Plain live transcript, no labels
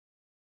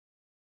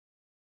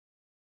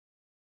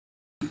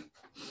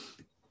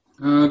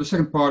The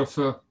second part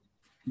of,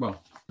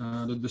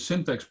 the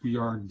syntax we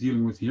are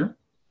dealing with here.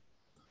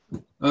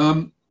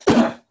 One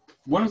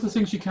of the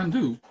things you can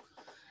do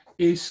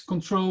is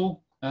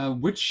control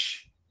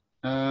which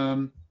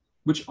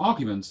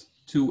argument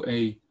to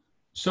a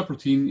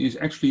subroutine is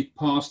actually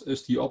passed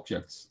as the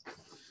object.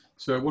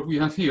 So what we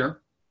have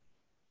here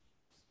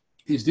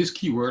is this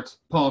keyword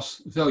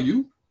pass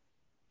value,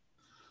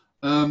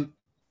 and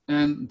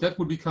that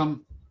would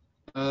become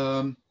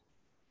the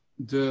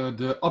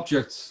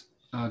object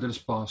that is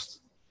passed,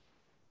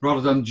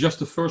 rather than just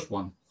the first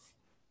one.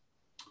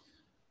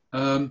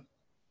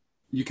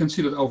 You can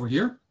see that over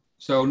here.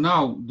 So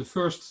now the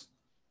first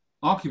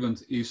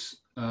argument is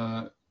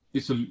a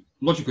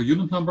logical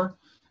unit number,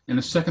 and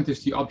the second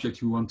is the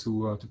object you want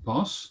to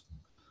pass.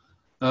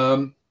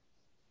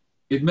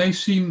 It may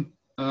seem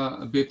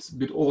a bit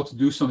odd to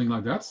do something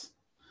like that,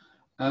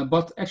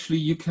 but actually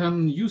you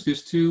can use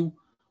this to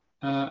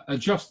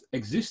adjust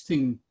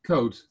existing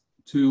code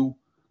to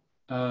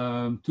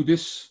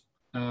this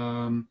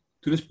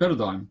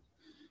paradigm.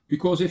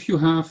 Because if you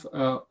have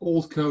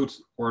old code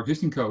or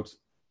existing code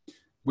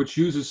which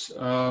uses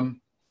a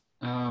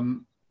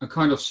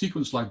kind of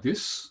sequence like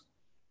this,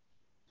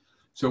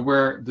 so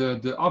where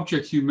the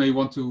object you may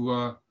want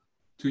to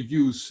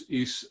use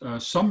is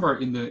somewhere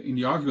in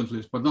the argument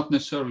list, but not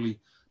necessarily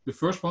the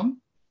first one,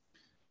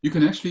 you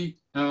can actually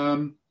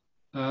do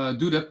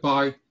that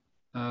by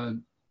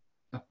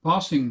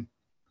passing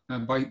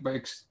by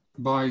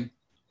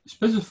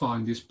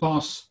specifying this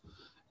pass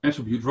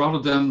attribute rather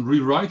than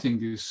rewriting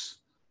this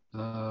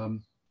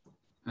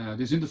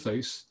this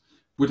interface,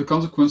 with the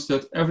consequence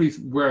that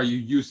everywhere you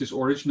use this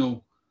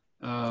original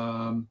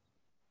subroutine,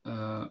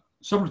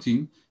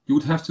 you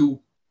would have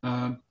to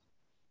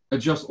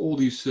adjust all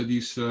these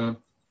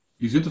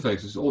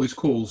interfaces, all these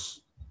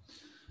calls.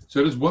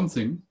 So that's one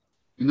thing.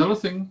 Another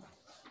thing,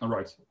 all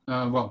right.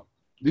 Well,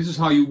 this is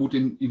how you would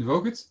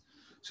invoke it.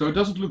 So it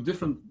doesn't look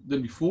different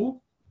than before,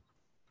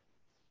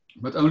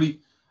 but only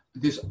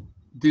this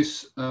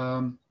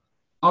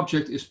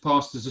object is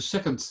passed as a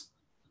second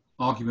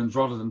argument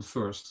rather than the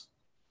first.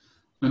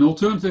 An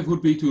alternative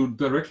would be to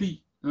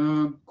directly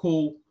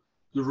call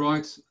the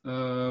right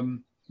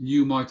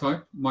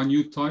my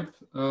new type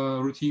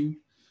routine,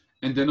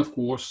 and then of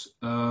course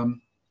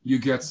you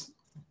get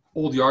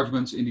all the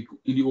arguments in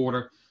the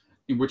order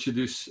in which it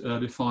is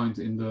defined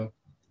in the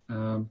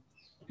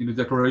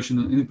declaration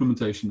and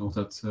implementation of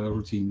that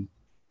routine.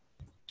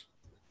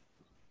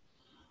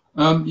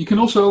 You can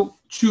also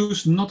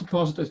choose not to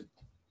pass it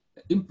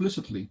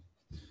implicitly.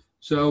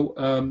 So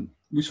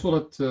we saw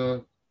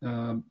that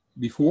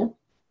before.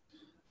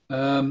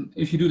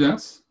 If you do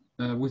that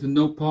with a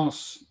no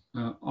pass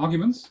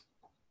argument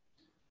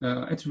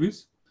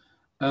attribute,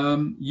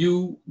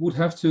 you would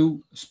have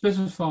to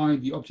specify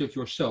the object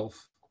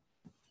yourself.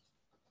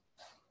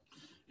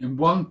 And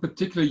one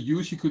particular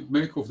use you could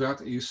make of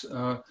that is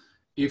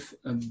if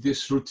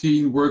this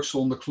routine works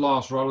on the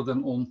class rather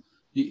than on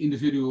the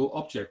individual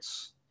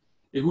objects.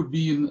 It would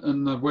be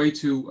a way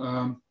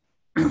to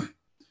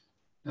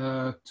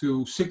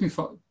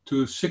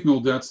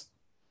signal that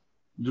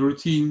the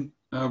routine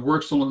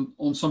works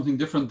on something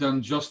different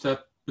than just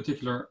that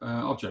particular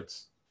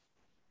object.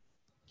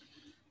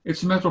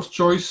 It's a matter of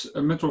choice,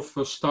 a matter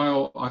of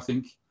style, I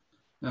think,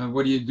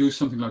 whether you do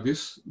something like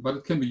this, but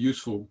it can be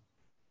useful.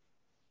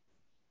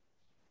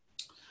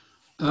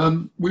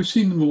 We've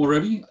seen them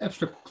already,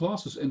 abstract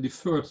classes and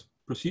deferred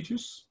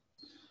procedures.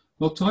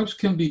 Well, types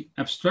can be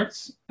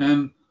abstract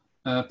and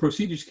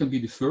procedures can be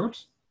deferred.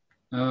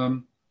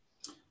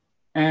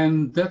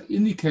 And that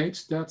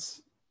indicates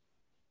that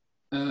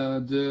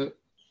the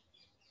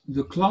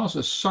class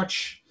as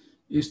such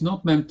is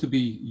not meant to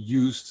be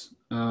used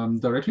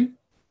directly,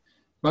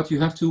 but you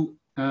have to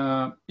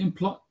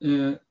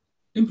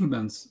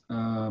implement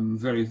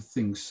various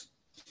things.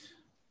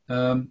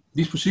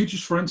 These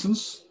procedures, for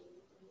instance,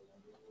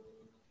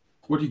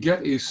 what you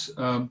get is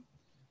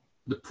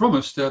the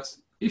promise that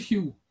if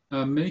you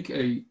make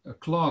a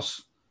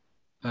class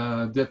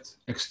that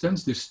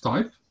extends this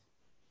type,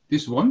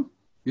 this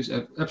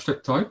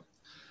abstract type,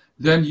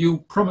 then you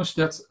promise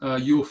that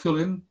you will fill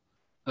in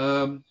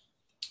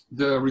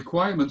the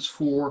requirements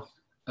for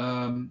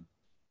a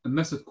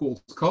method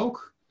called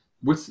calc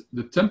with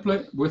the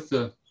template, with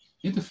the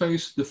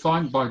interface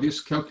defined by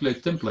this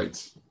calculate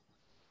template.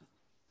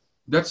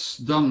 That's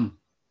done.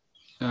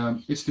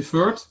 It's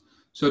deferred,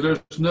 so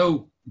there's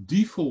no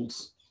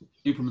default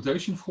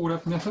implementation for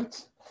that method.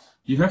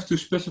 You have to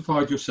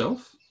specify it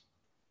yourself.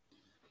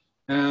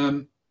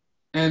 And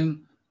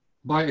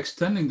by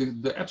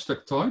extending the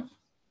abstract type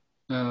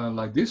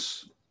like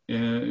this,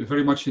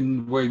 very much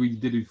in the way we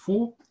did it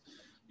before,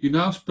 you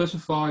now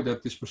specify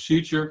that this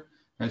procedure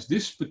has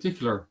this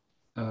particular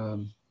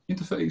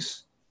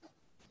interface,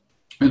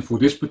 and for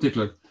this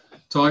particular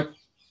type,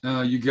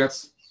 you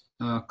get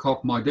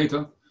calc my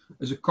data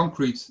as a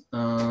concrete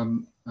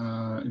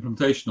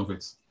implementation of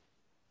it.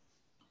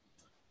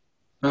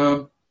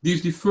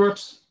 These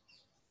deferred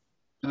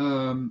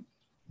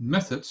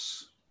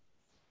methods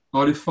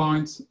are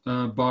defined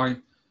by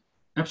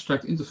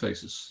abstract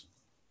interfaces.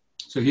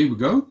 So here we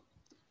go.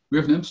 We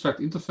have an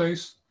abstract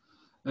interface.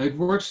 It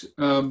works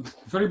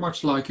very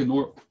much like an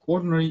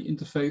ordinary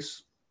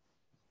interface,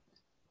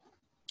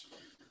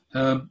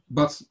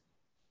 but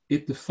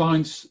it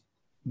defines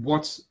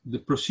what the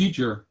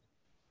procedure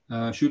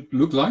should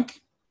look like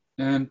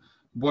and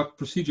what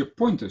procedure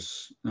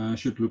pointers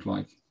should look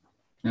like.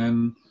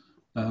 And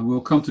we'll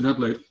come to that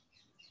later.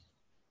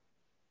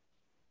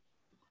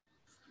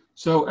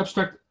 So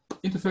abstract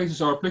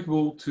interfaces are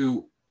applicable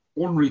to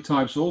ordinary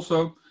types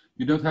also.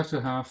 You don't have to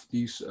have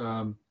these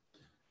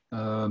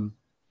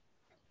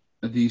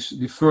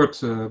deferred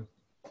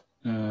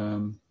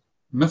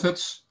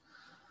methods.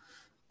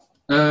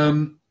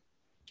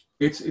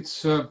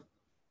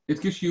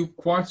 It gives you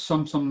quite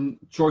some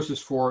choices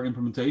for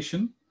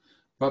implementation,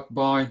 but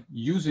by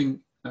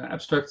using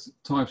abstract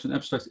types and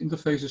abstract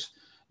interfaces,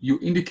 you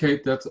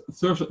indicate that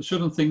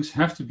certain things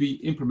have to be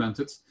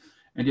implemented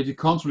and that you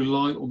can't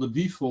rely on the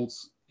default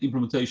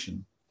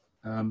implementation.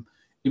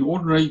 In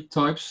ordinary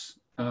types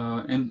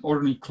and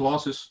ordinary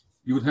classes,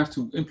 you would have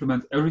to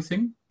implement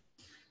everything.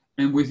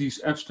 And with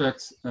these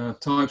abstract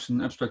types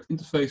and abstract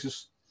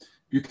interfaces,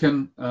 you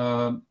can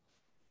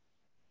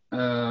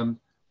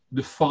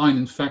define,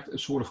 in fact, a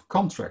sort of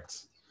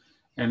contract.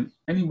 And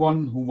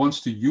anyone who wants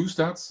to use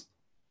that,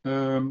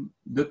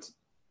 that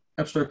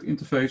abstract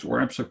interface or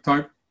abstract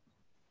type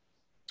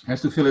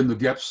has to fill in the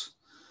gaps.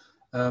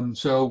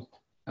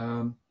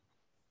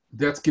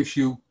 That gives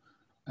you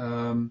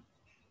a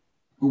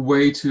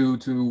way to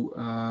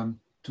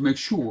make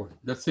sure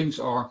that things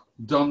are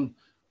done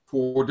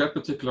for that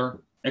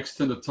particular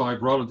extended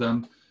type, rather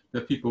than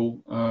that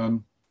people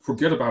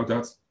forget about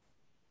that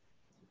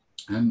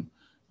and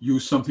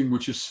use something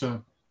which is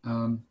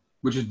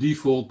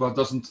default but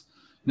doesn't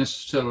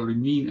necessarily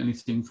mean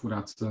anything for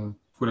that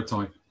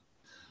type.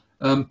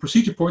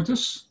 Procedure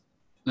pointers,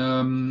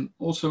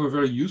 also a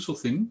very useful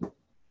thing.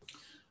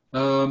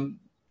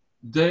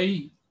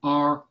 They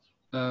are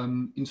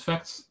in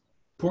fact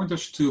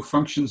pointers to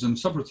functions and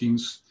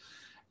subroutines,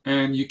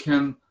 and you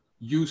can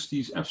use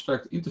these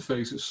abstract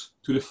interfaces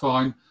to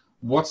define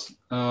what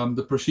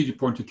the procedure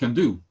pointer can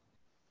do.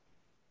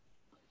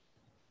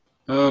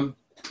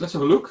 Let's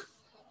have a look.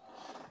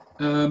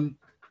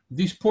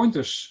 These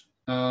pointers,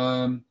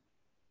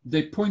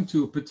 they point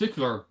to a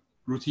particular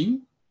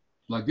routine,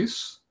 like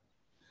this,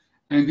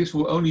 and this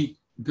will only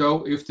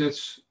go if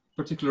this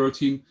particular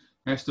routine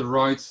has the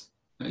right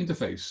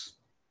interface.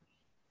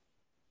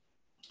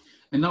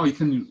 And now you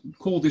can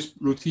call this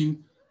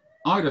routine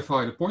either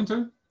via the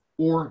pointer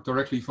or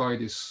directly via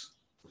this.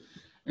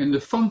 And the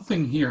fun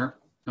thing here,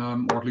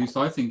 or at least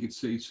I think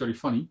it's very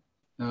funny,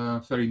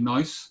 very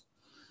nice,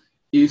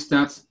 is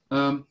that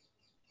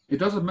it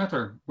doesn't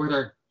matter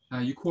whether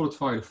you call it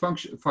via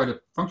the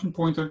function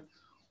pointer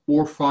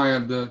or via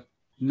the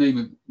name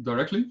it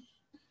directly.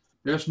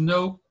 There's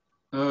no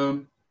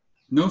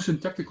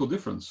syntactical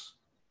difference.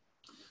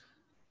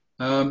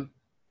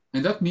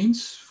 And that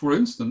means, for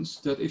instance,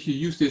 that if you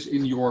use this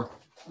in your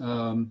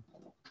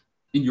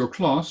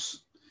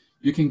class,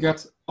 you can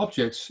get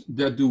objects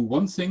that do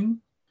one thing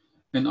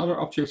and other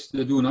objects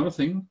that do another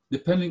thing,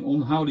 depending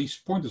on how these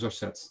pointers are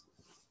set.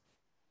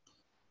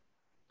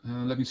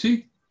 Let me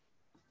see.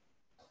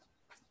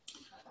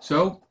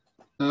 So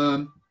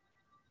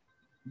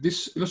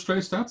this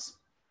illustrates that.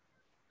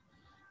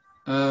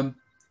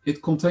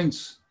 It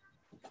contains,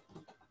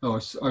 oh,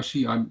 I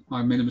see, I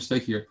made a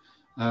mistake here.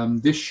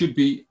 This should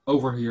be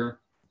over here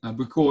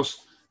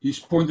because these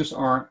pointers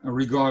are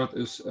regarded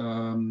as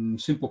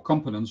simple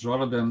components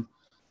rather than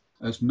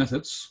as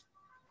methods.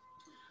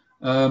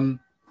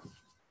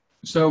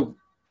 So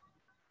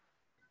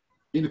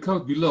in the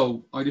code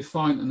below, I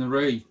define an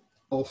array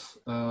of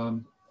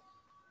an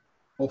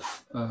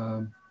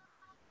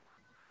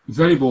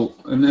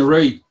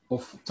array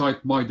of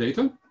type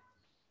myData.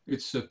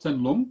 It's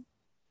 10 long.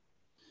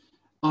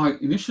 I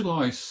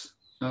initialize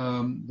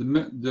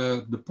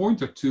the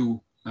pointer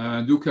to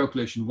do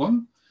calculation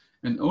 1,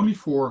 and only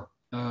for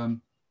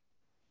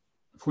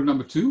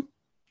number 2,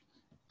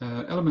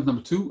 element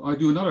number 2, I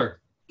do another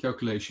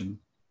calculation.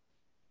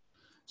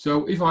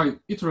 So if I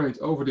iterate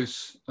over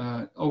this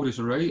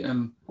array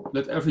and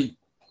let every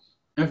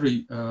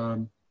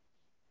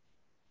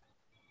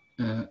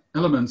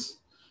element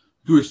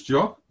do its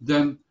job,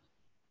 then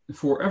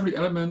for every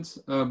element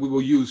we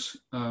will use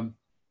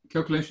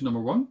calculation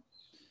number 1,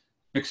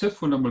 except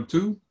for number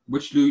 2,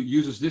 which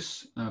uses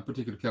this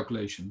particular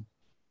calculation.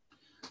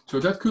 So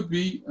that could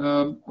be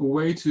a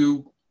way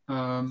to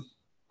have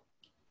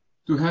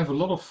a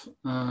lot of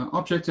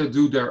objects that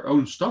do their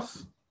own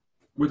stuff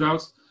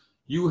without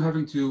you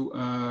having to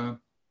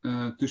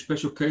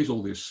special case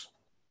all this.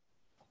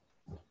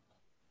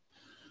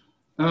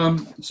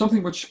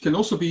 Something which can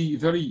also be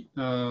very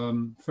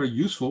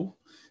useful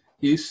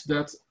is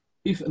that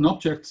if an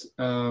object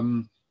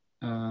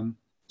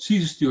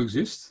ceases to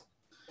exist,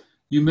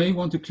 you may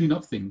want to clean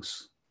up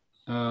things.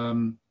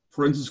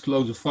 For instance,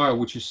 close a file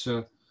which is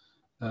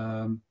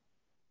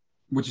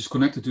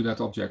connected to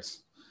that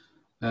object,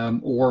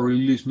 or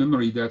release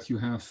memory that you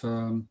have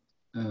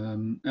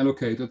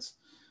allocated,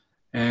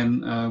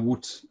 and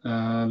would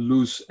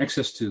lose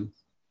access to.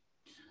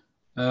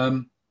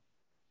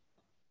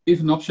 If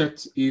an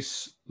object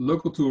is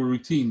local to a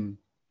routine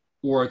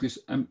or it is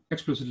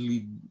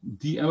explicitly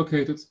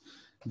deallocated,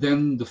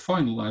 then the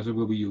finalizer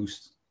will be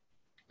used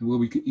and will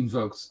be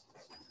invoked.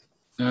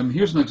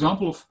 Here's an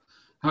example of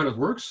how that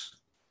works.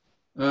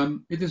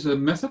 It is a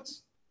method,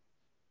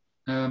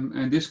 and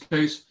in this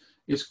case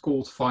it's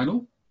called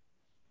final.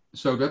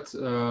 So that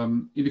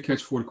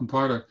indicates for the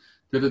compiler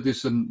that it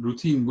is a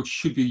routine which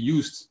should be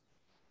used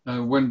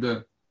when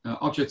the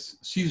object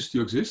ceases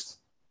to exist.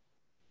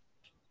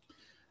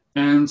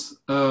 And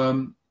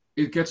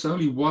it gets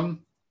only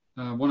one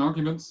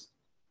argument,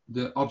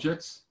 the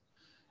object,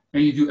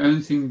 and you do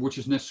anything which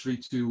is necessary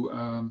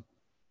to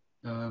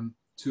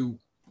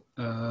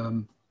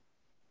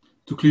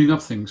clean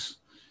up things.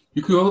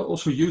 You could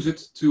also use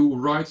it to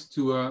write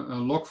to a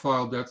log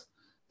file that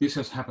this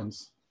has happened.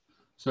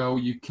 So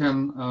you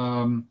can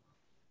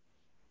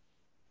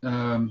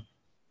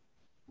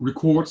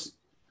record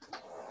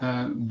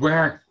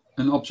where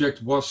an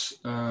object was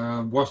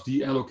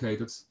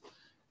deallocated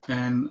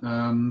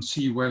and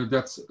see whether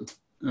that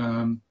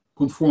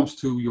conforms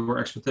to your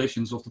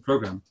expectations of the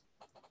program.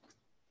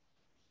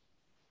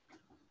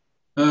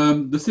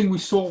 The thing we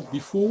saw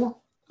before,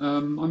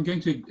 I'm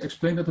going to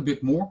explain that a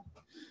bit more.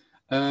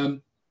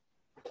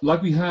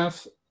 Like we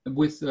have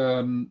with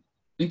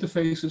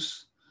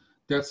interfaces,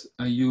 that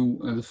you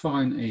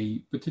define a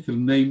particular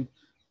name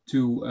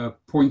to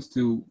point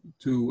to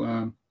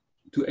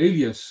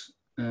alias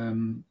a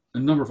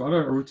number of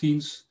other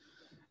routines,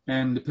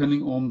 and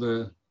depending on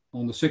the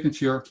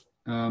signature,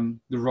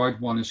 the right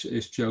one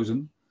is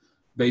chosen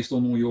based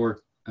on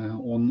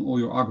all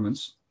your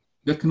arguments.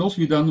 That can also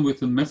be done with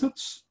the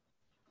methods,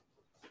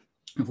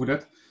 and for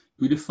that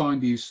we define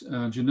these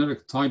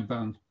generic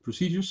type-bound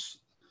procedures.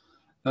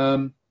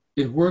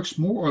 It works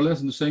more or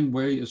less in the same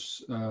way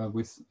as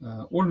with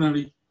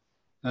ordinary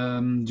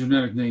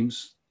generic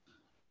names,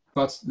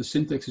 but the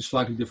syntax is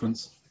slightly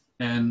different.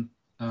 And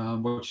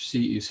what you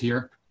see is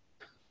here,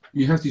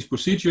 you have these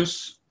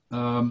procedures,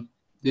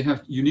 they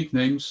have unique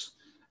names,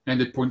 and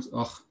they point,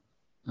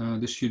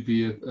 this should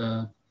be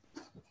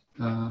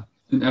an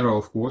error,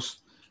 of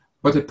course,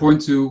 but they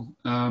point to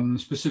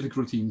specific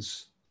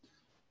routines.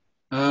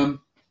 I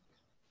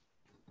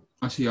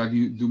see I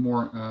do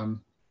more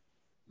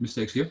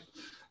mistakes here.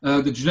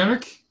 The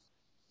generic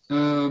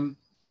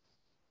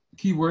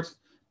keyword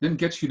then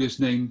gets you this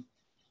name,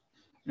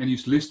 and you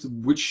list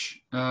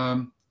which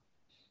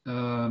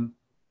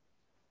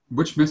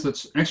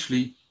methods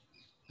actually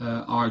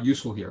are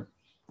useful here.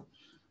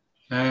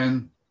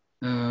 And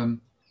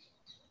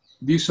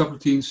these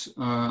subroutines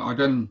are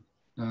then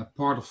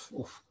part of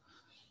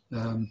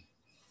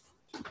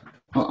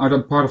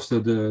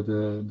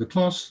the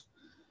class,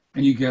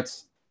 and you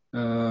get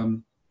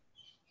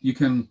you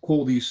can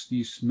call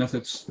these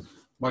methods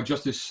by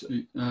just this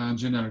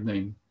generic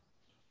name.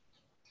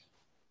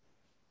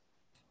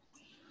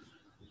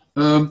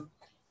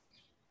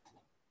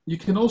 You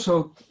can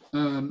also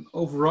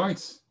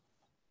override,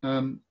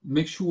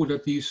 make sure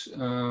that these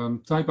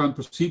type-bound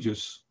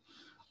procedures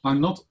are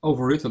not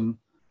overwritten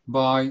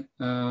by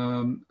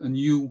a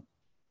new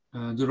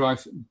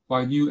derived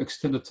by a new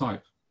extended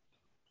type.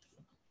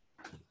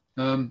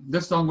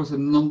 That's done with a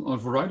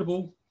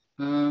non-overridable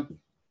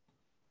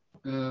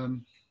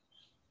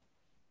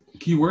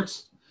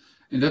keywords,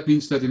 and that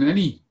means that in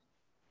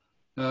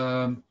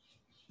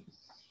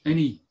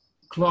any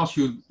class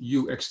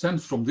you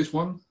extend from this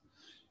one,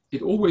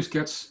 it always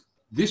gets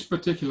this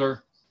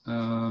particular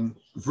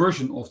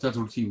version of that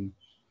routine.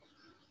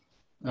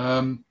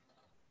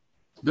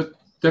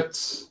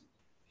 That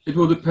it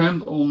will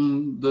depend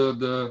on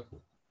the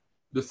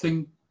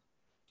thing,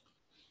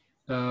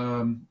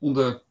 on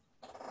the,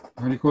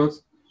 how do you call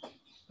it,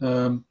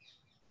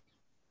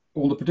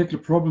 on the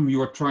particular problem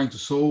you are trying to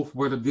solve,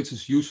 whether this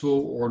is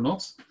useful or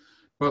not,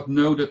 but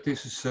know that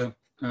this is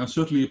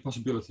certainly a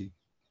possibility.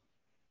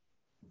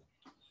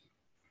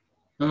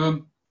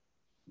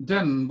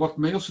 Then what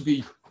may also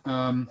be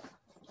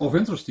of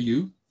interest to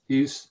you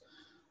is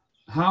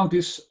how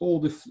this all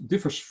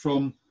differs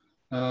from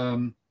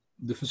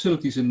the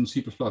facilities in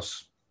C++.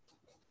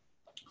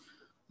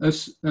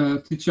 As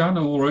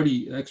Tiziano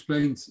already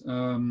explained,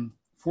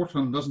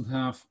 Fortran doesn't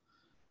have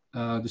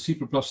the C++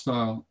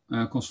 style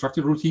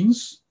constructed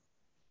routines.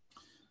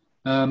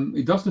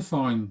 It does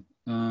define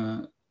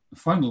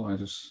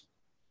finalizers,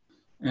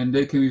 and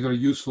they can be very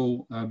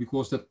useful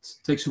because that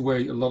takes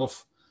away a lot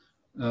of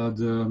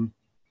the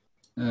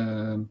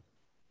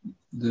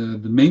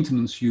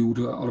maintenance you would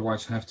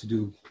otherwise have to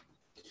do.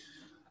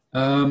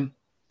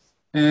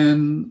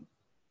 And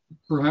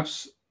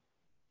perhaps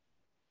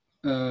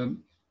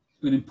an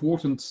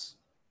important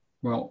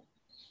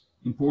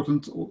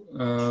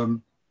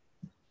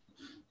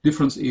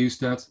difference is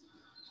that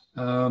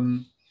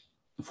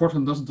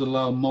Fortran doesn't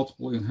allow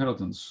multiple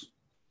inheritance.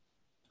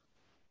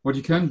 What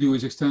you can do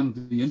is extend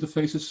the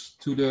interfaces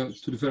to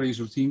the various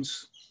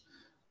routines.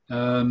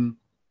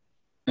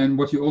 And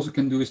what you also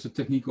can do is the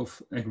technique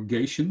of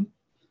aggregation,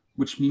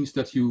 which means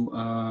that you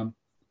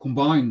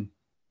combine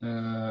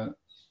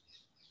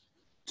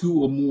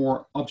two or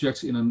more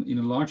objects in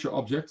a larger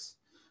object,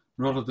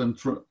 rather than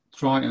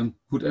try and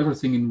put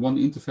everything in one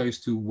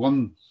interface to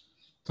one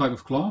type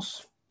of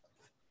class.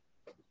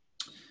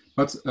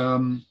 But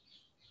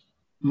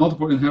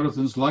multiple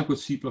inheritance, like with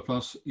C++,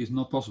 is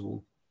not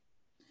possible.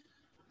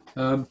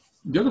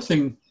 The other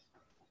thing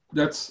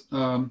that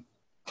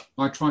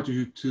I try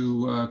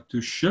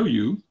to show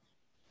you,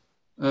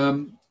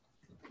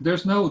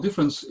 there's no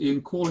difference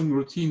in calling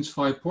routines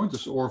via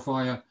pointers or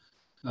via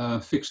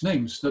fixed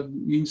names. That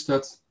means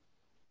that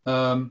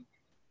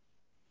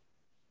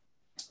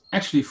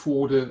actually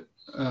for the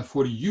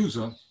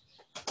user,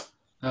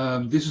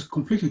 this is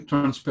completely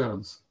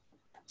transparent.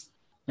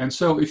 And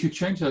so if you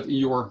change that in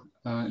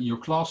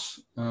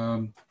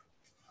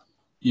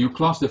your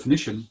class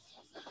definition,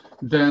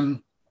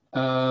 then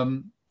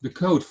the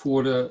code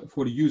for the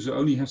user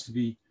only has to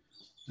be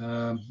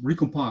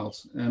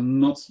recompiled and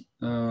not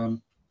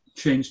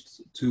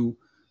changed to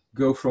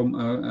go from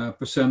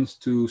 %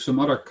 to some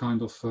other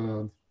kind of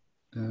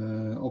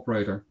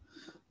operator,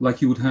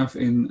 like you would have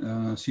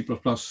in C++.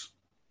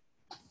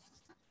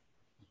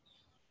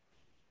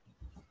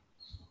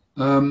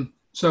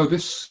 So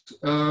this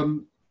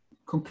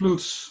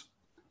concludes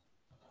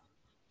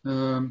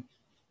what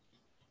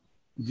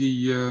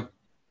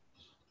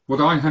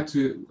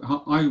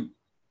I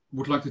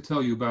would like to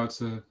tell you about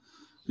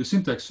the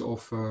syntax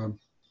of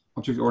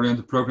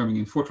object-oriented programming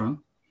in Fortran.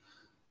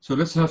 So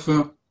let's have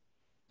a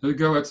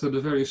go at the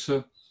various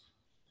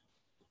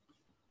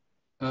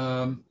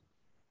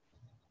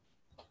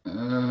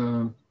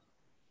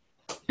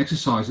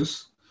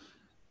exercises.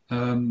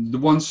 The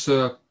ones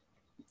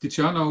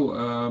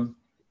Tiziano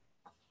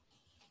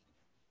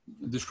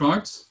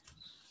described,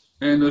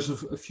 and there's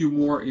a few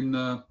more in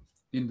the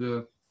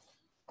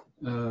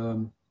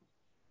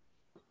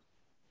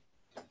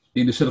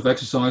set of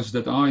exercises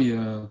that I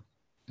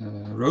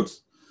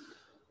wrote.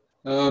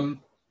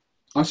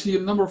 I see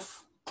a number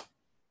of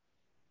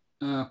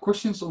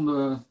questions on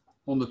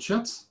the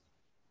chat.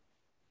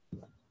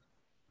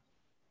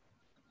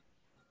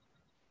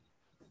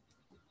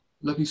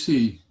 Let me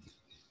see.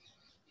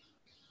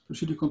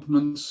 Procedure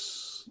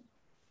complements.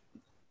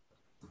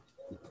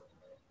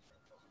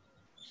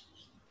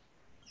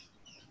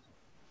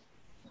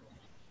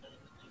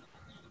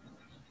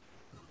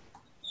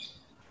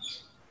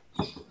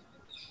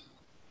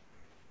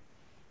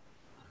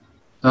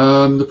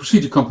 The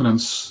procedure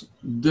components,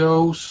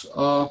 those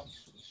are,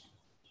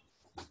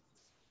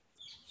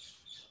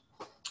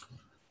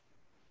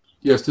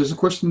 yes, there's a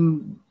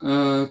question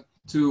to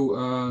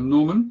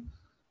Norman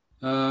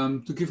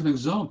to give an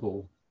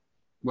example.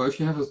 Well, if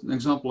you have an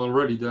example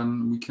already,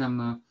 then we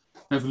can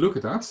have a look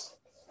at that.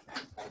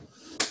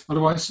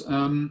 Otherwise,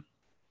 I'm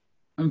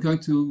going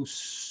to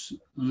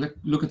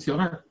look at the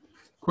other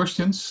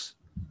questions.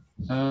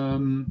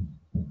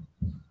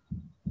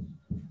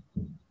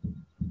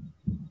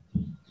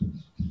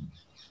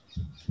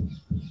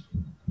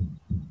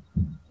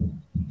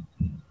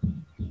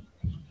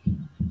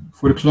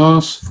 For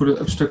the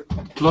abstract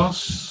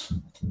class,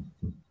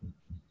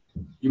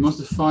 you must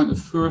define a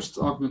first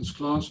argument as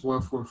class, where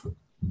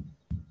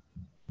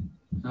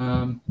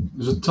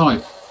there's a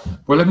type.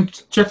 Well, let me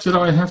check that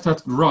I have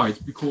that right,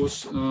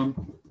 because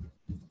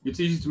it's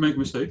easy to make a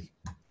mistake.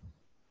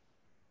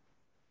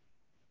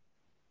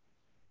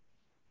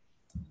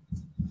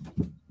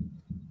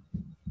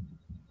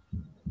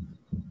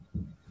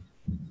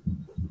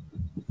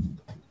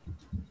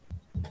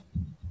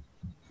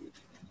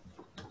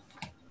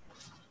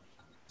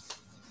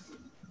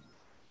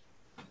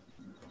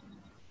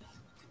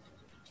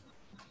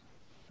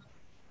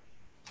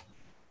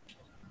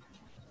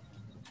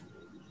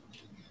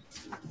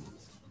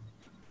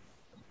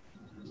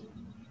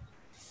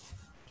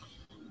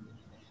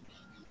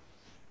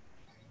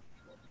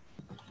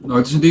 No,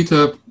 it's indeed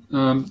a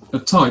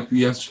type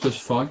you have to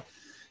specify,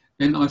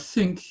 and I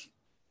think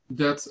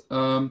that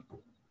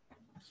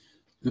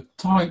the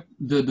type,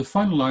 the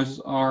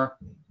finalizers are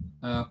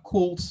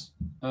called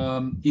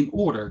in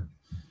order.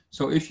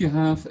 So if you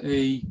have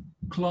a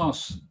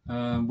class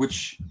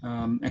which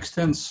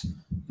extends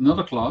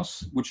another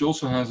class, which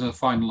also has a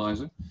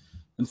finalizer,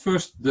 and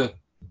first the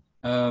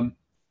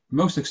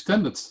most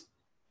extended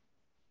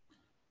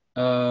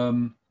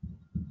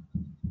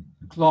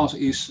class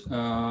is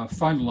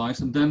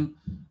finalized, and then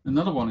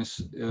another one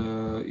is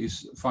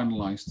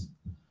finalized,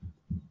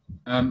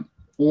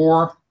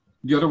 or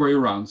the other way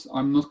around.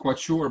 I'm not quite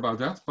sure about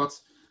that,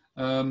 but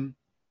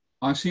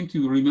I seem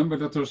to remember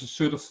that there's a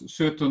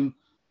certain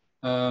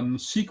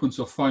sequence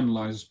of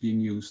finalizers being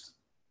used.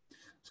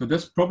 So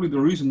that's probably the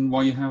reason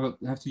why you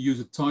have to use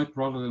a type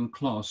rather than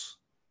class.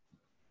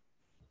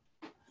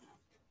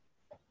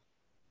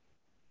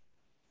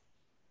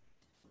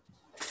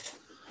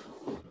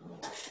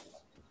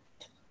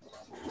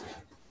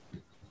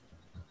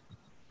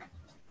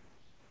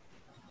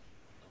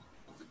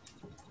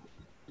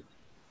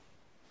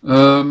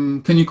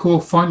 Can you call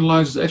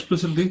finalizers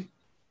explicitly?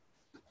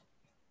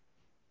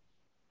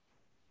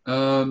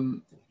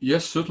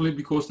 Yes, certainly,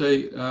 because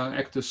they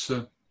act as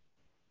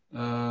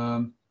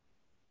ordinary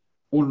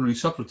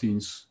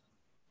subroutines.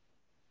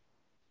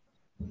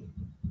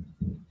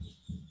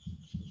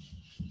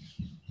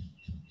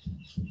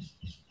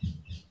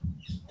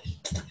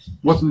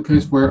 What in the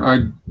case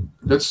where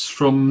that's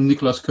from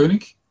Nicolas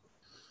Koenig.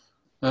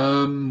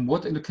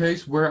 What in the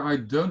case where I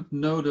don't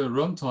know the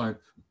run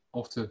type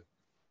of the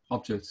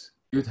object?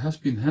 It has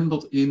been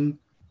handed in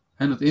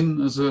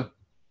as a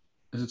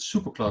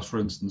superclass, for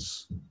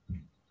instance.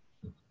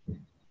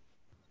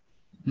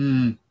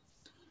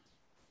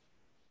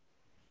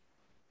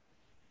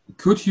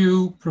 Could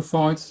you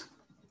provide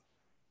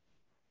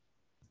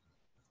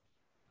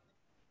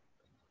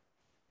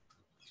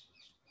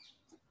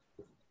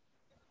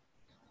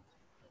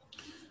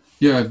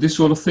this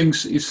sort of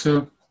things is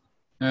we're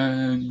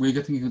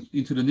getting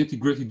into the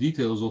nitty-gritty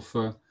details of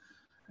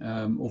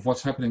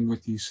what's happening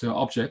with these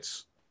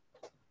objects.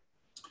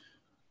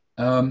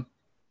 I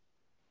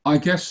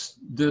guess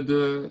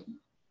the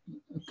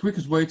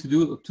quickest way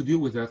to deal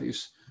with that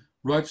is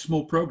write a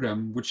small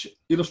program which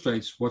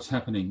illustrates what's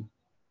happening,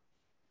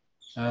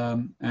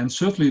 and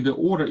certainly the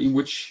order in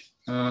which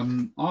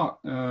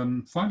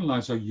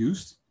finalize are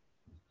used,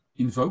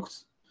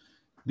 invoked.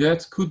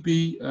 That could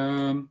be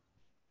a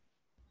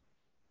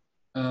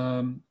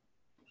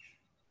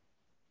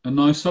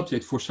nice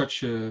subject for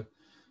such a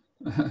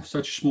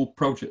small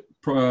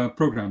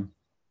program.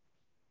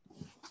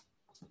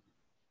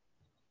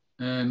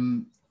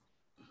 And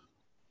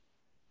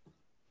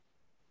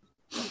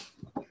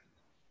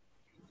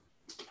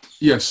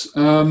yes,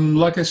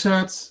 like I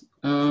said,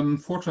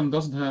 Fortran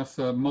doesn't have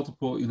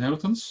multiple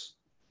inheritance,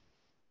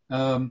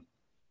 and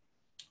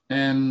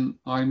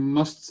I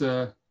must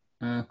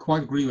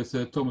quite agree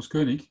with Thomas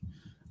Koenig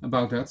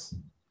about that.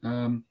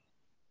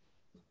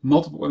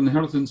 Multiple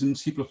inheritance in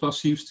C++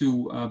 seems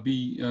to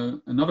be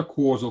another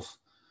cause of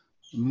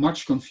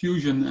much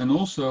confusion and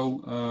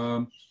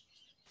also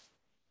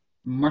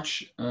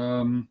much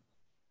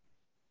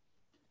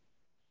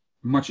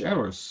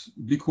errors,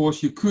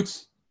 because you could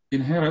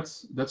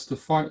inherit, that's the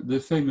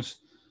famous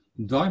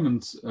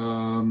diamond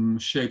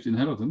shaped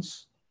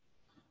inheritance.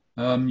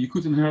 You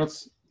could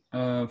inherit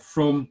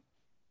from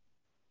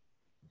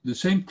the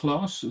same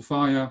class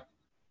via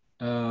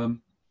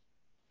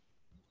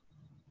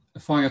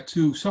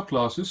two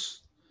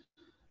subclasses,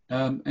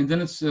 and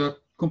then it's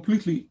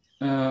completely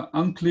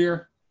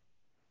unclear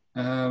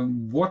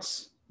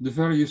what the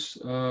various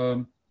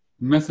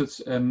methods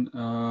and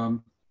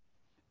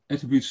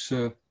attributes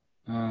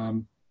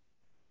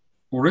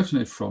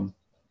originate from.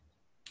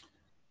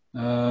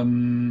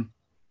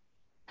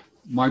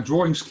 My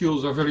drawing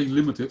skills are very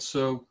limited,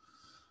 so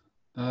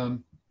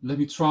let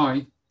me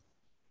try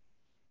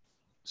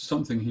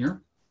something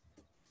here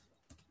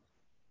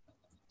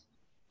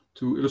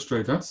to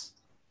illustrate that.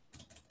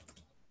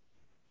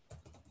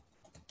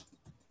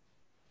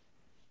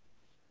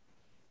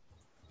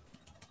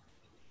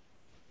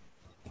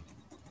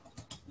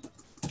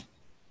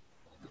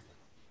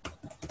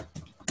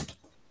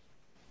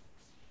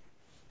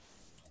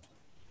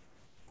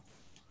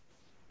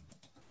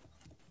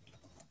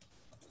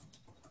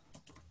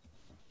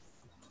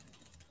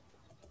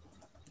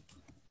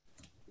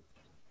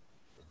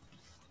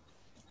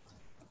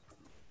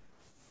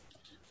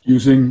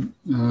 Using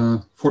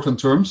Fortran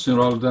terms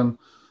rather than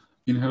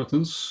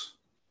inheritance.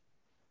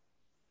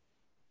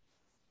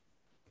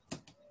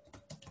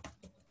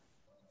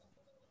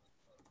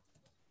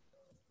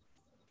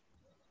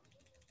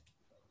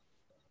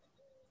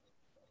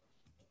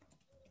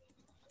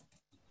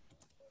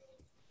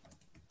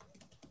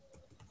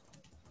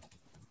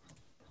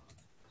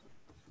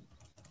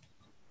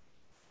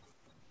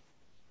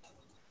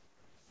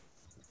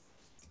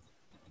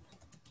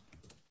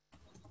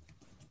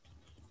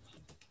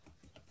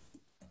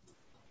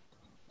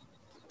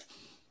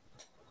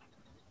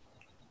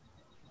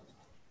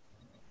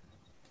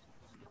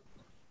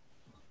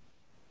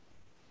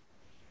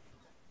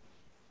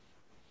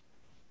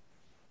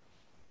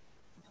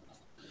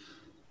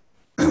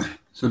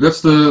 So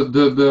that's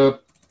the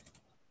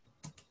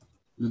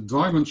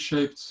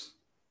diamond-shaped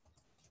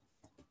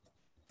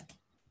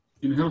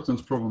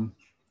inheritance problem.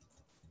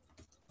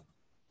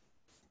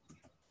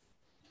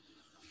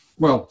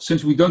 Well,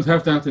 since we don't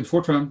have that in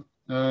Fortran,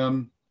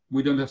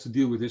 we don't have to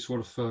deal with this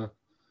sort of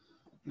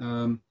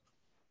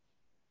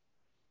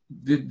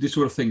this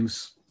sort of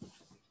things.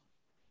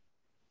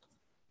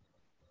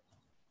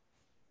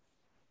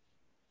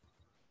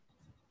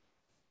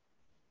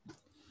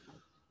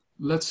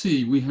 Let's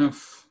see, we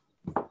have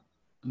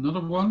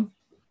another one.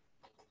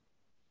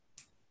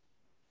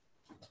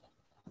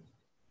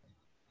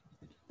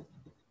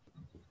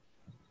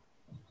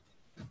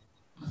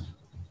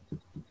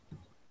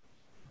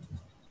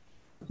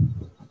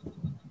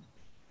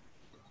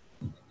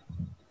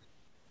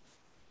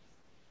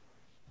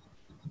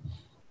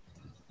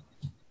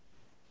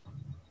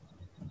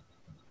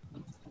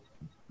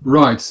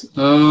 Right.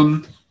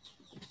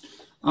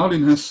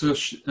 Arjen has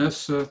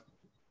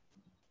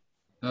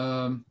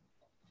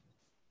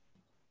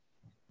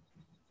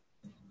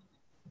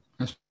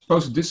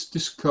posted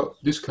this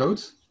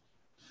code.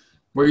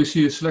 where you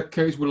see a select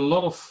case with a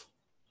lot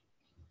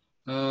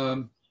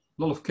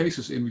of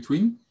cases in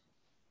between.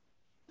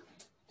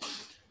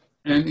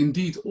 And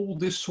indeed, all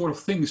this sort of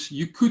things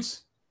you could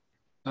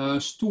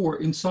store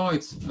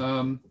inside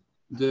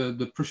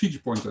the procedure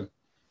pointer,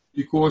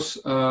 because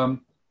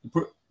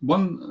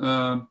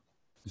one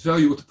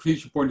value of the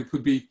procedure pointer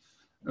could be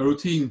a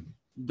routine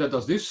that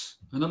does this,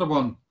 another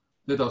one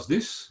that does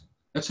this,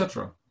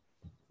 etc.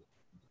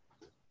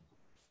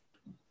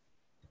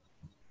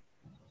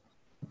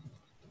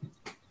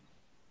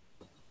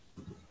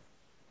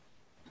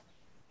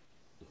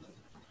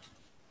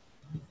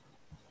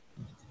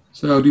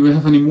 So do we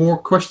have any more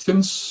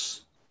questions?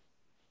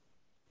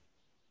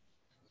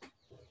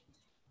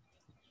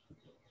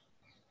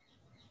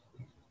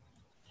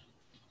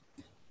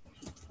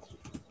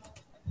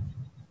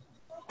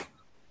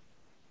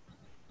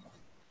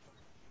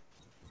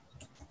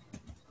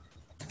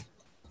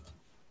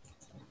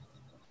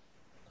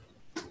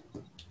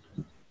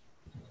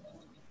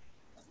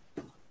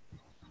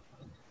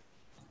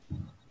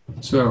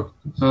 So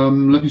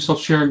let me start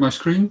sharing my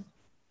screen.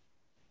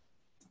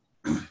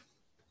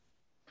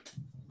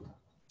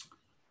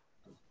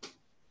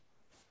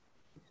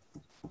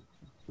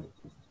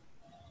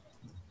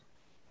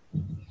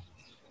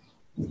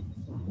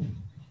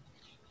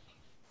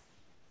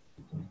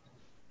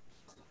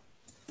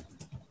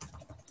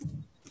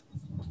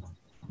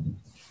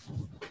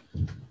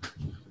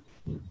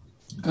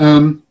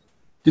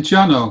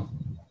 Tiziano,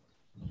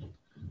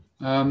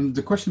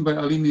 the question by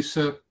Aline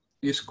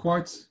is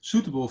quite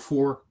suitable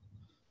for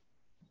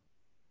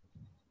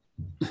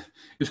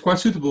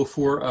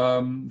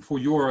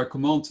your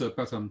command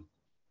pattern.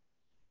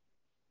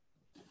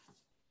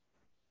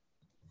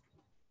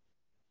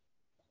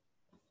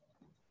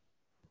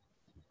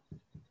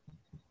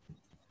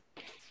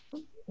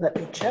 Let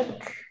me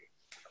check.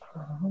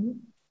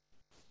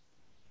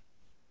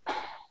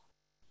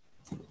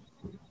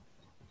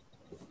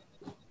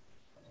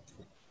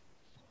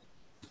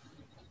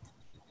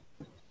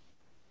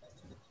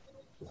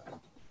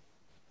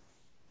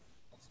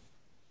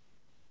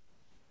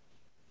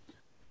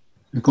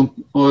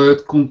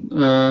 It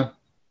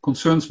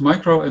concerns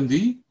micro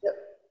MD. Yep.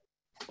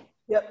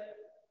 Yep.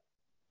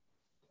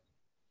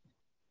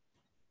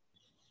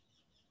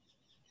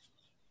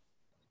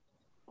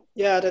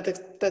 Yeah,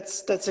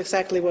 that's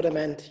exactly what I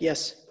meant.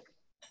 Yes.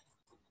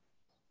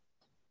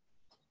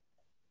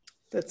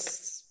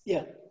 That's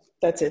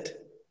it.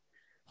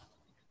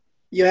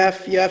 You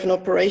have an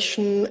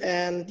operation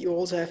and you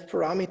also have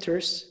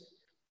parameters,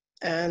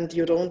 and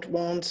you don't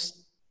want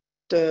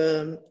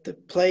the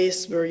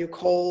place where you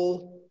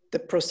call the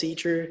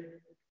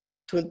procedure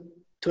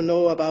to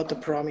know about the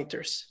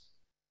parameters.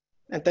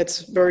 And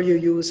that's where you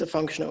use a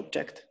function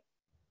object,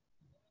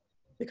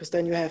 because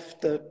then you have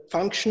the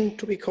function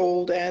to be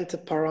called and the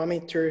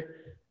parameter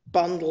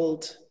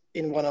bundled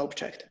in one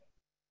object.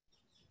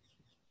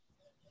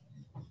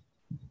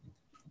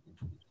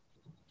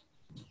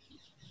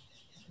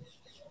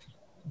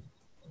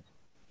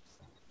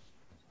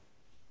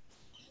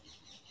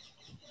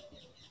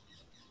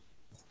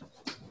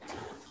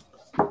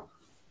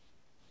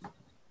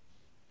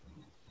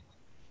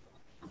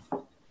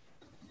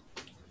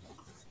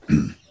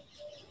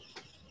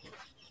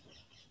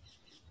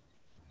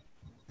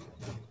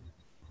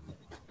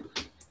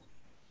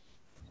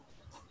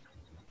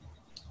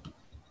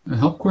 A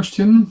help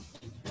question.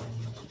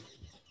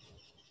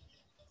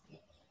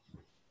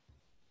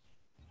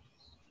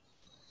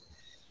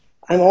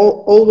 I'm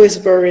always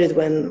worried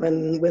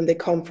when they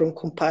come from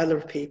compiler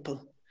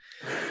people.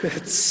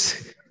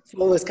 It's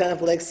always kind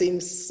of like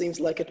seems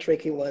like a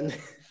tricky one.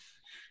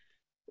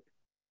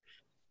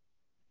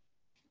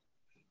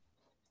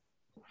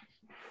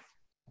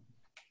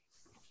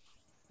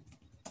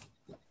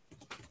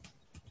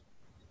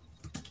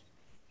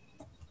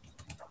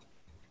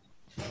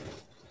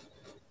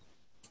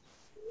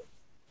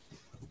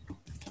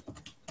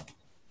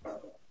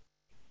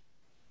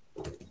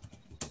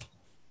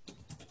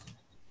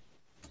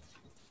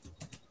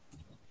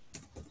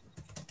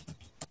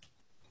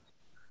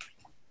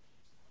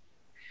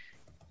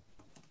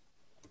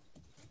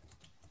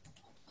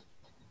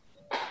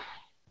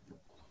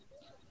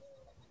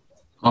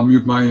 I'll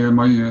mute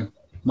my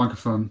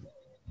microphone.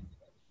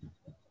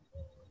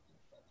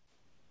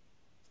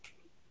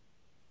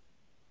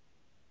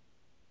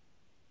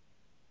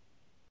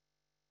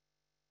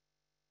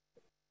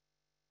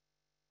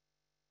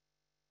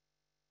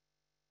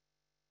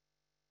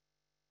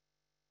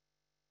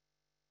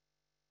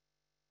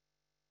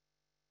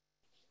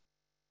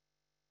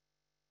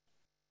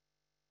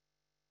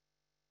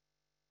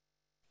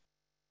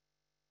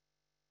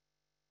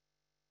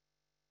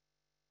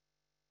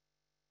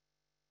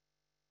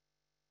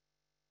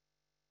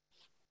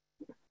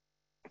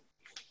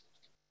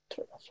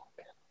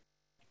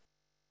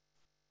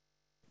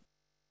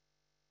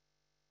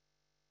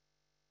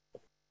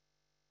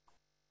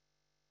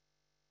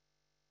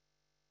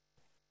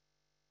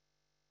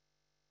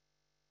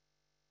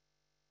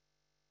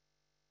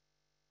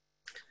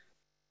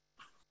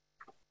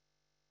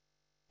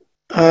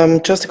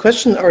 Just a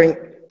question, Arjen.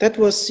 that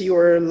was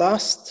your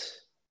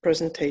last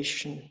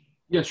presentation.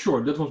 Yeah,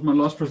 sure. That was my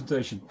last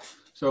presentation.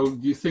 So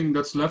the thing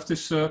that's left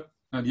is the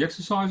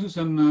exercises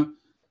and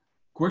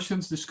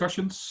questions,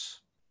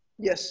 discussions.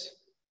 Yes.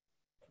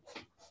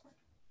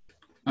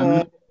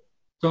 And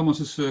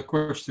Thomas's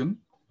question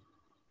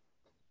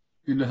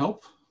in the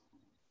help.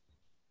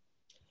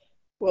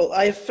 Well,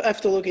 I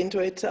have to look into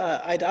it.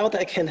 I doubt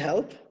I can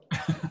help.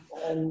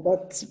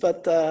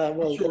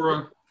 Well,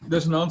 sure,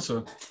 there's an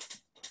answer.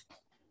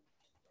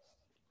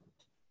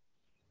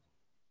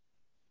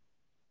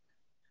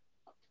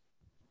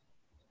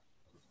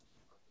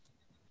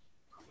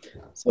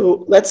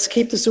 So let's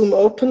keep the Zoom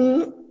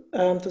open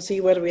to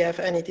see whether we have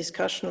any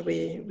discussion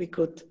we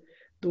could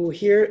do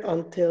here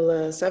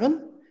until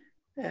 7,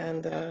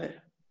 and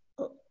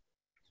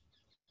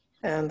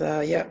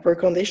yeah,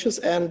 work on the issues.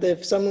 And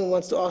if someone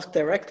wants to ask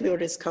directly or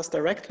discuss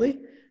directly,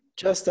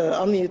 just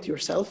unmute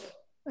yourself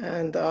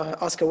and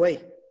ask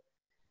away.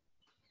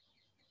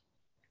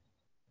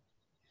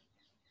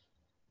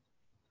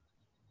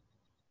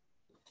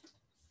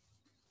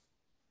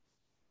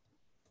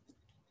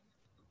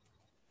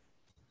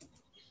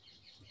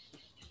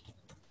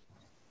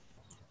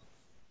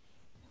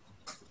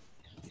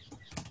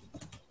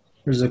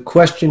 There's a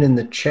question in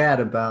the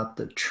chat about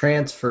the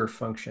transfer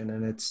function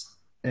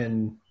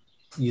and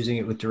using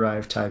it with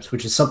derived types,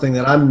 which is something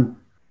that I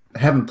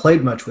haven't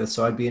played much with,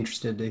 so I'd be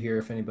interested to hear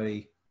if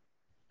anybody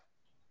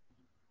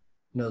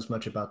knows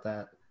much about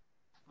that.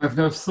 I've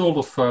never thought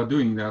of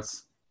doing that.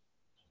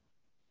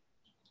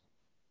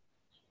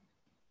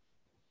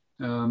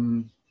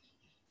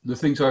 The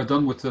things I've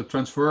done with the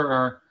transfer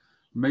are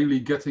mainly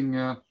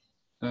getting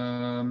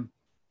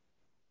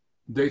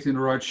data in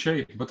the right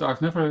shape, but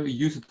I've never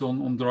used it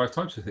on derived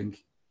types, I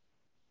think.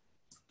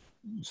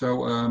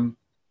 So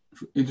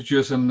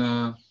integers and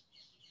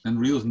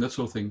reals and that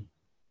sort of thing.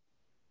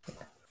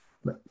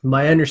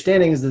 My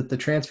understanding is that the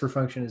transfer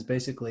function is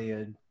basically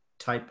a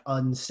type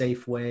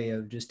unsafe way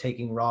of just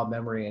taking raw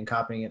memory and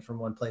copying it from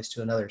one place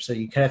to another. So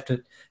you have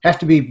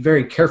to be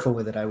very careful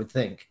with it, I would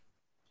think.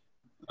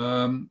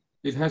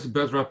 It has a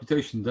bad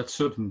reputation, that's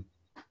certain.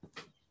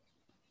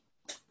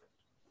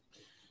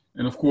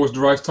 And of course,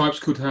 derived types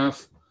could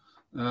have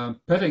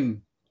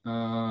padding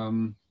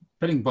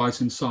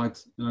bytes inside,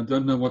 and I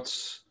don't know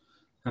what's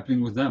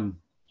happening with them.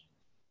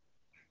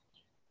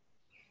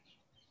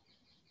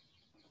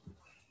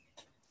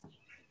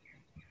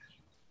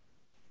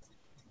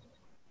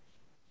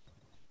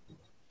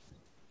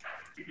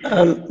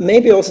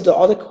 Maybe also the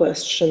other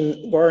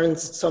question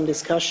warrants some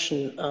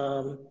discussion.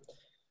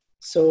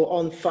 So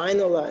on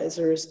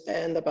finalizers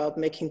and about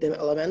making them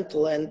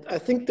elemental. And I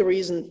think the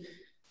reason,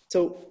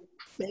 so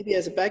maybe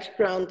as a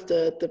background,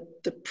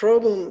 the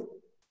problem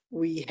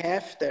we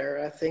have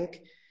there, I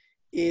think,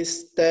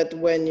 is that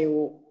when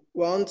you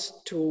want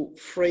to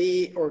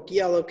free or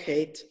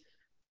deallocate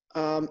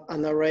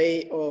an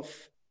array of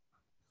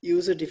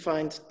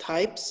user-defined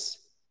types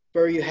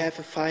where you have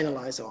a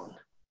finalize on.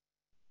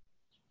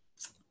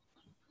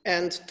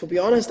 And to be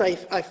honest,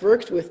 I've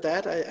worked with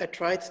that. I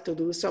tried to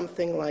do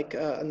something like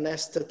a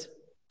nested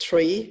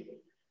tree,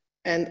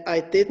 and I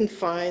didn't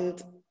find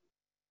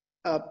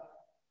a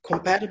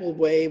compatible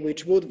way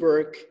which would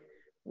work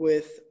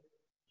with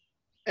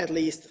at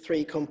least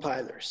 3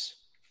 compilers.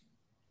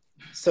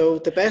 So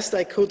the best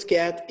I could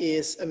get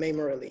is a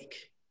memory leak.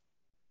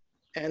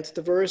 And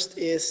the worst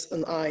is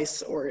an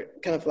ICE or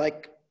kind of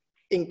like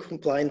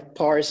incompliant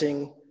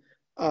parsing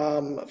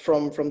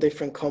from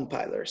different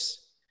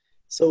compilers.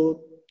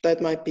 So that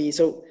might be,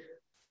 so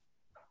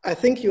I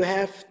think you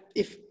have,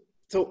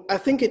 I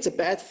think it's a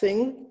bad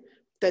thing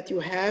that you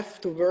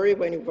have to worry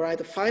when you write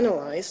a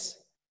finalize,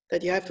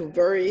 that you have to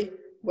worry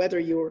whether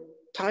your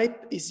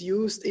type is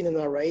used in an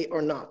array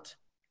or not.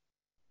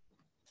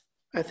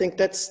 I think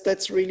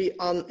that's really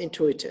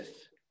unintuitive.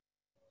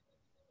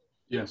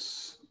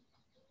 Yes.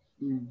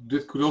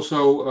 This could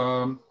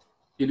also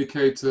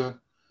indicate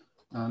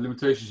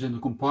limitations in the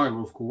compiler,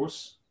 of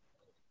course.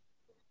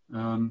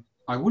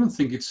 I wouldn't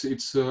think it's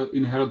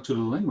inherent to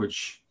the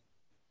language.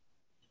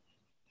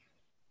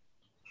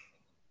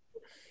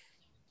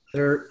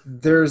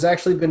 There's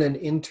actually been an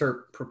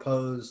interp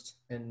proposed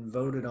and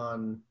voted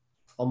on,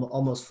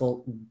 almost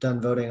done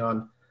voting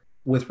on,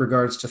 with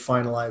regards to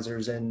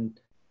finalizers, and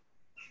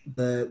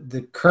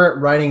the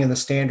current writing in the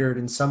standard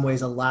in some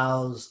ways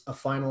allows a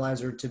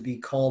finalizer to be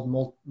called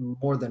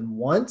more than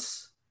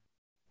once.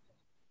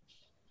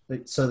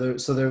 So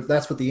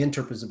that's what the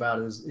interp is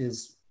about.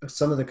 Is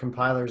some of the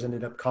compilers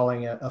ended up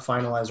calling a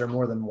finalizer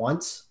more than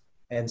once,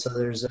 and so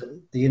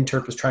the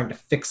interp is trying to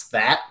fix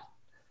that.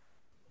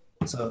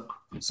 So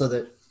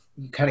that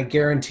you kind of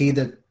guarantee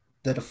that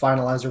a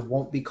finalizer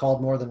won't be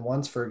called more than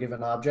once for a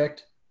given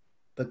object.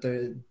 But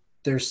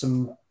there's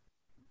some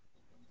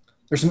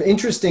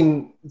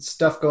interesting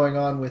stuff going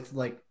on with,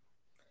 like,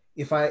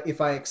 if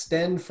I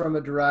extend from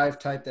a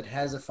derived type that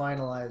has a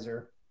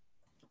finalizer,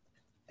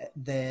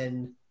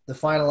 then the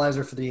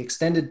finalizer for the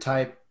extended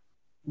type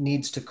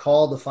needs to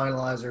call the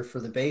finalizer for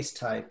the base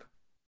type.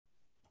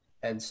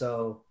 And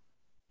so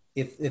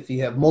if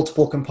you have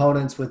multiple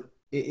components with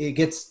it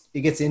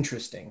gets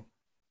interesting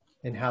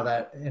in how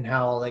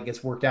all that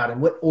gets worked out,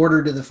 and what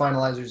order do the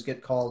finalizers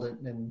get called,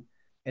 and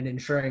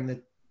ensuring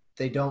that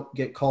they don't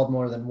get called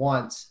more than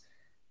once.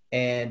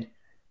 And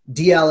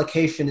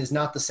deallocation is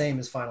not the same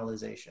as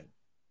finalization,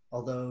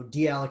 although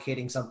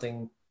deallocating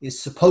something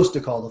is supposed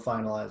to call the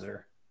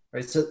finalizer,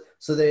 right?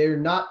 So they're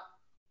not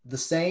the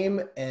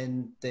same,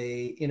 and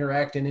they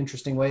interact in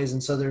interesting ways.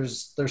 And so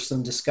there's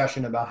some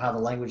discussion about how the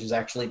language is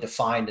actually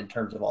defined in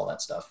terms of all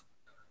that stuff.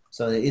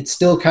 So it's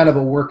still kind of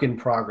a work in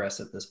progress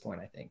at this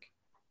point, I think.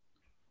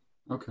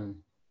 Okay.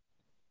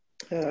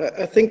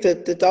 I think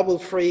that the double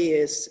free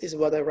is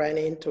what I ran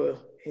into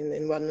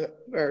in one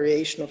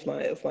variation of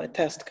my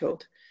test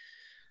code.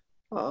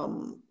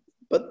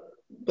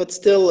 But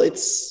still,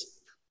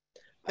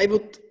 I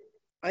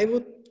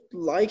would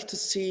like to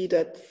see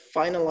that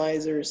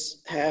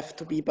finalizers have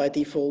to be by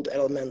default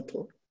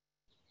elemental,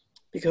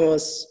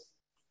 because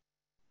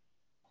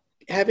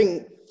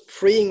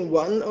freeing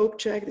one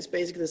object is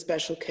basically a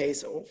special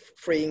case of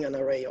freeing an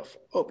array of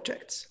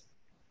objects,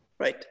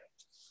 right?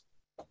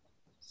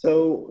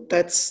 So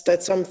that's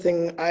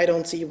something I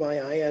don't see why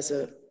I, as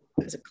a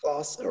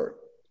class or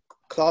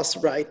class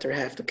writer,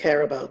 have to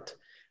care about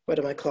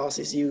whether my class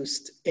is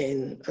used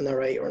in an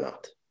array or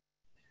not.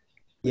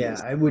 Yeah,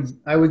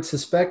 I would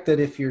suspect that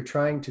if you're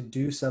trying to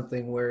do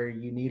something where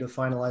you need a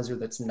finalizer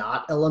that's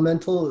not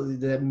elemental,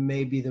 that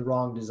may be the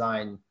wrong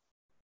design.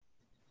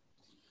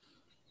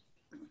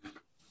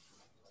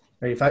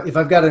 Right? If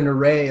I've got an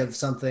array of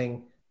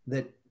something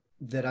that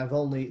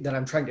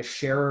I'm trying to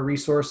share a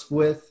resource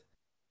with,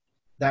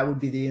 that would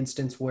be the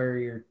instance where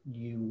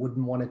you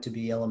wouldn't want it to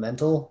be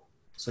elemental,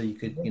 so you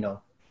could,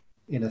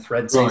 in a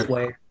thread safe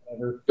way.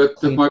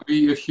 That might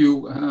be if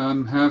you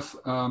have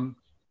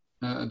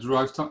a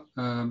derived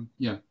an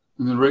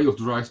array of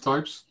derived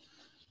types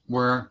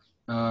where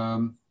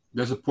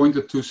there's a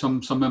pointer to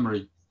some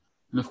memory,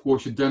 and of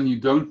course you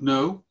don't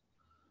know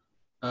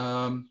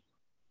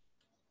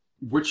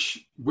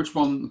which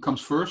one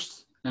comes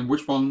first and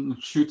which one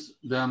should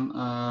then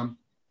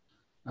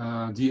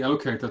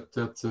deallocate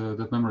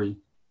that memory.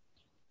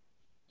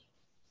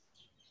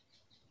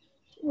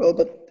 Well,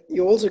 but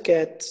you also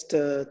get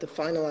the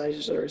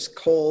finalizers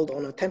called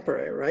on a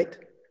temporary, right?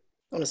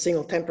 On a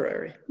single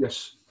temporary.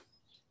 Yes.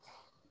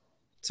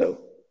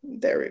 So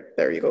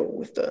there you go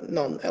with the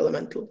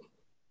non-elemental.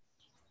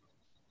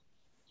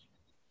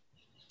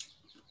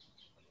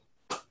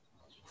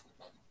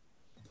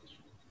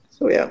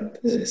 So yeah,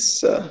 this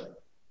is.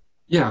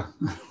 Yeah.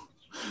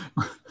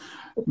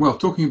 Well,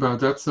 talking about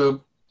that,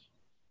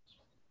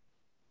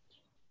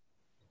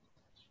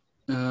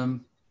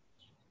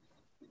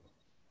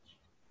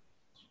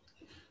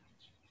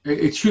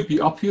 it should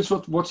be obvious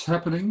what's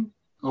happening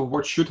or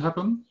what should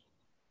happen.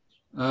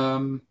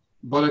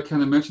 But I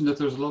can imagine that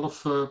there's a lot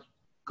of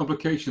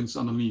complications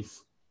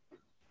underneath,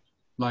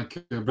 like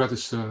Brett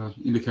is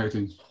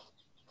indicating.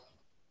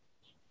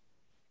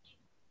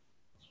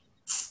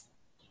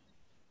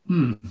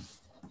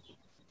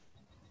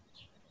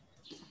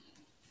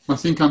 I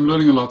think I'm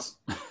learning a lot.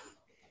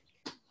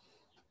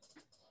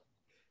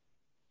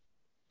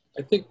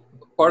 I think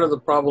part of the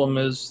problem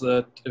is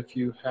that if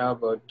you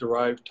have a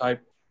derived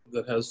type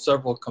that has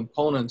several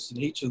components,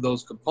 and each of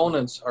those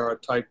components are a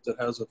type that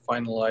has a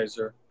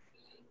finalizer,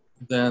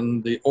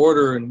 then the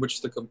order in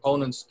which the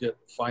components get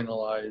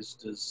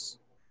finalized is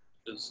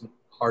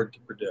hard to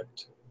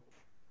predict.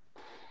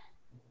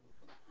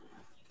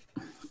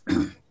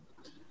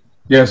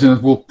 Yes, and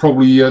it will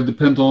probably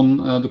depend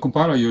on the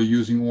compiler you're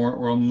using,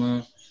 or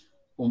on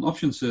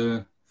options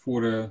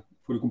for the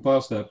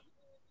compile step.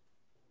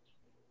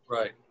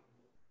 Right.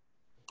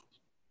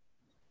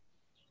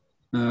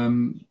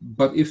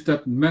 But if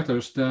that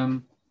matters,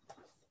 then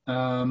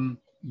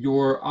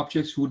your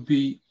objects would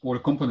be, or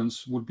the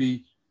components would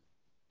be,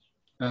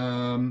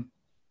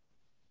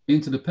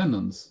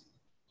 interdependent.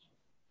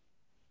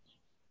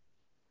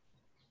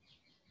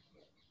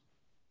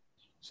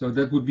 So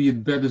that would be a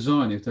bad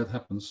design if that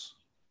happens,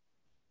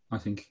 I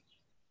think.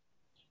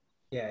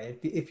 Yeah,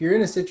 if you're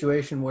in a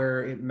situation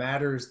where it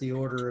matters the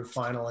order of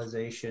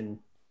finalization,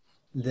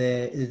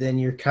 then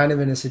you're kind of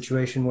in a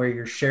situation where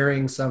you're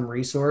sharing some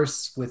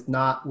resource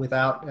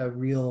without a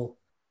real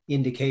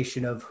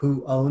indication of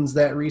who owns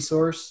that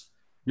resource.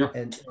 Yeah.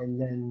 And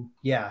then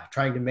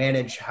trying to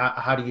manage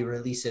how do you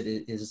release it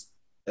is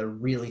a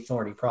really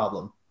thorny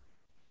problem.